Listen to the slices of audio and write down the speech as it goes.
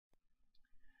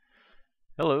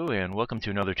Hello and welcome to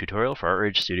another tutorial for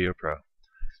ArtRage Studio Pro.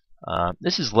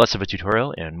 This is less of a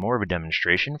tutorial and more of a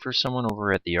demonstration for someone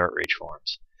over at the ArtRage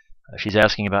forums. She's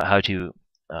asking about how to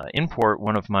import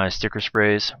one of my sticker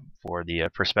sprays for the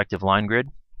perspective line grid,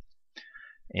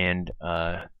 and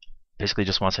basically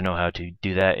just wants to know how to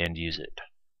do that and use it.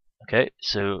 Okay,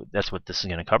 so that's what this is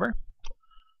going to cover.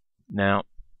 Now,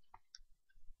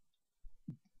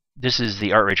 this is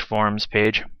the ArtRage forums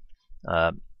page.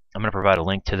 I'm going to provide a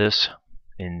link to this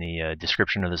in the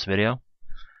description of this video.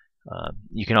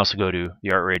 You can also go to the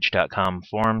artrage.com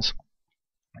forums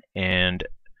and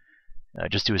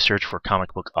just do a search for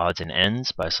comic book odds and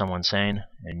ends by someone sane,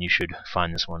 and you should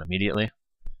find this one immediately.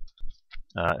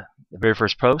 The very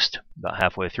first post, about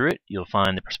halfway through it, you'll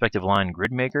find the perspective line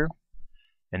grid maker,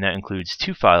 and that includes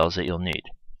two files that you'll need.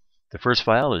 The first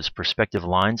file is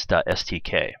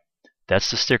perspectivelines.stk. That's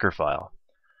the sticker file.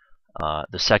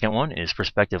 The second one is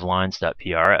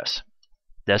perspectivelines.prs.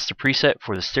 That's the preset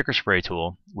for the sticker spray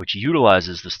tool, which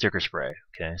utilizes the sticker spray.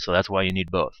 Okay, so that's why you need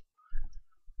both.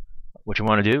 What you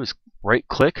want to do is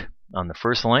right-click on the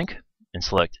first link and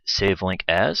select Save Link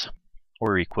As,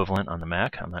 or equivalent on the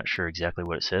Mac. I'm not sure exactly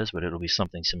what it says, but it'll be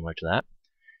something similar to that.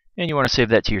 And you want to save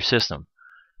that to your system.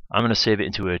 I'm going to save it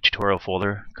into a tutorial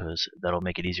folder because that'll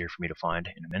make it easier for me to find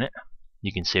in a minute.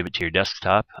 You can save it to your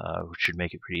desktop, which should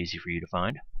make it pretty easy for you to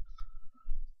find.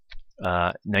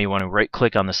 Now you want to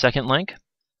right-click on the second link.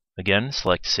 Again,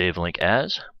 select Save Link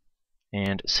As,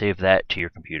 and save that to your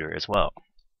computer as well.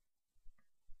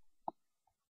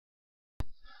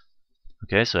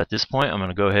 Okay, so at this point I'm going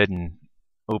to go ahead and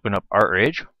open up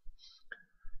ArtRage.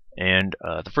 And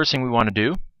the first thing we want to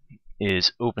do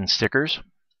is open stickers.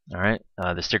 Alright,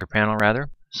 the sticker panel rather.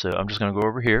 So I'm just going to go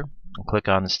over here and click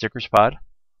on the stickers pod.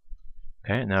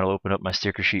 Okay, and that'll open up my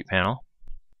sticker sheet panel.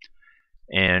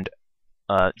 And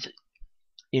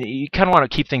you kind of want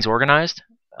to keep things organized.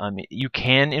 You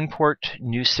can import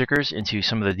new stickers into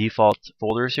some of the default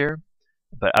folders here,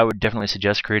 but I would definitely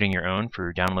suggest creating your own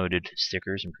for downloaded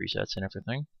stickers and presets and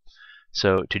everything.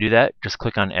 So to do that, just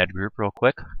click on Add Group real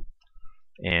quick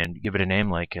and give it a name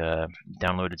like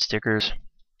Downloaded Stickers.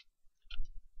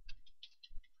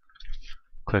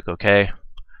 Click OK,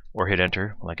 or hit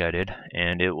Enter like I did,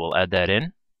 and it will add that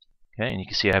in. Okay, and you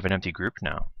can see I have an empty group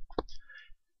now.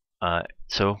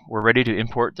 So we're ready to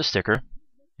import the sticker.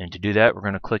 And to do that, we're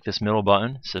going to click this middle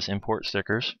button. It says Import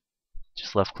Stickers.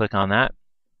 Just left click on that.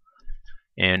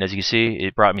 And as you can see,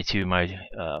 it brought me to my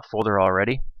folder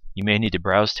already. You may need to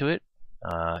browse to it.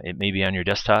 It may be on your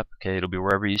desktop. Okay, it'll be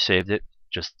wherever you saved it.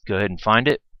 Just go ahead and find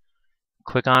it,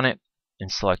 click on it,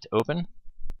 and select Open.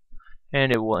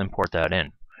 And it will import that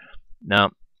in.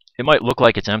 Now, it might look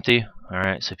like it's empty.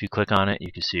 Alright, so if you click on it,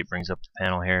 you can see it brings up the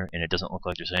panel here, and it doesn't look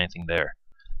like there's anything there.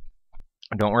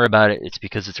 Don't worry about it. It's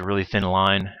because it's a really thin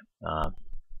line.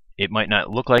 It might not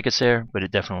look like it's there, but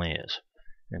it definitely is.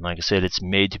 And like I said, it's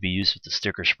made to be used with the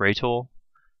sticker spray tool,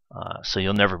 so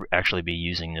you'll never actually be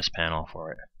using this panel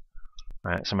for it.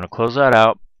 Alright, so I'm going to close that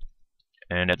out,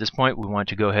 and at this point we want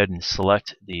to go ahead and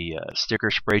select the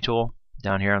sticker spray tool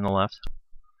down here on the left.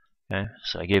 Okay,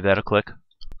 so I gave that a click,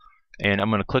 and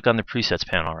I'm going to click on the presets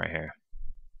panel right here.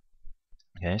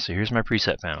 Okay, so here's my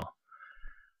preset panel.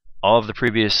 All of the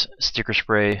previous sticker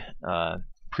spray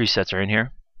presets are in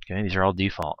here. Okay, these are all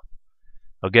default.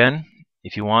 Again,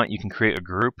 if you want, you can create a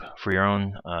group for your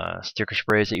own sticker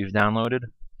sprays that you've downloaded.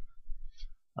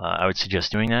 I would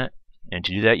suggest doing that. And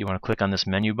to do that, you want to click on this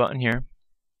menu button here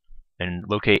and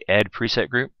locate Add Preset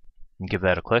Group and give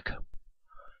that a click.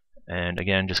 And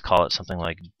again, just call it something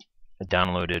like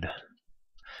Downloaded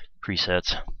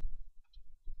Presets.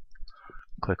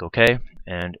 Click OK,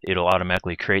 and it'll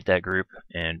automatically create that group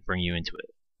and bring you into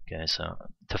it. Okay, so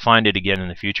to find it again in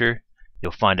the future,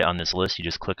 you'll find it on this list. You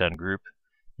just click on Group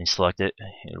and select it.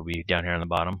 It'll be down here on the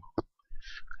bottom.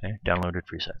 Okay, Downloaded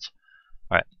Presets.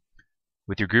 Alright,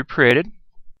 with your group created,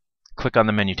 click on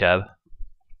the Menu tab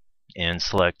and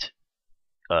select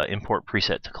Import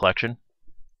Preset to Collection.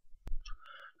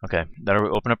 Okay,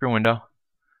 that'll open up your window.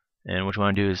 And what you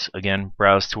want to do is, again,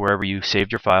 browse to wherever you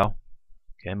saved your file.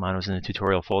 Okay, mine was in the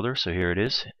tutorial folder, so here it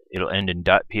is. It'll end in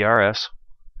 .prs.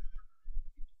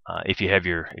 If you have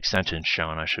your extensions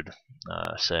shown, I should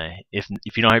say.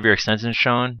 If you don't have your extensions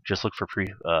shown, just look for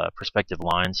perspective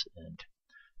lines, and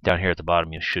down here at the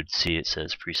bottom you should see it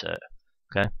says preset.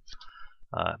 Okay,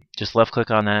 just left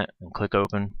click on that and click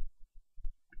open,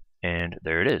 and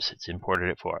there it is. It's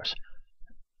imported it for us,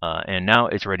 and now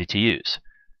it's ready to use.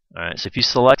 All right, so if you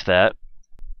select that.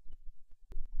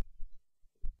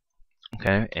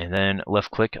 Okay, and then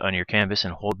left click on your canvas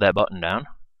and hold that button down,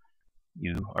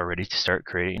 you are ready to start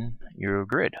creating your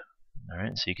grid.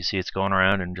 Alright, so you can see it's going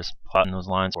around and just plotting those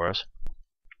lines for us.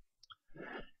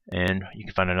 And you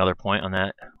can find another point on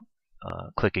that.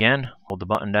 Click again, hold the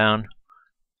button down,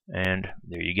 and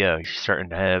there you go. You're starting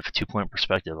to have 2-point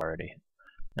perspective already.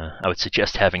 I would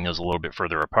suggest having those a little bit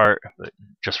further apart, but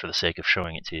just for the sake of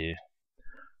showing it to you,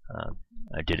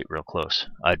 I did it real close.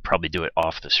 I'd probably do it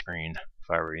off the screen if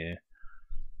I were you.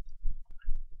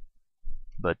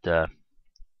 But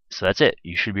so that's it.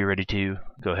 You should be ready to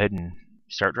go ahead and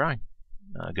start drawing.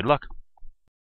 Good luck.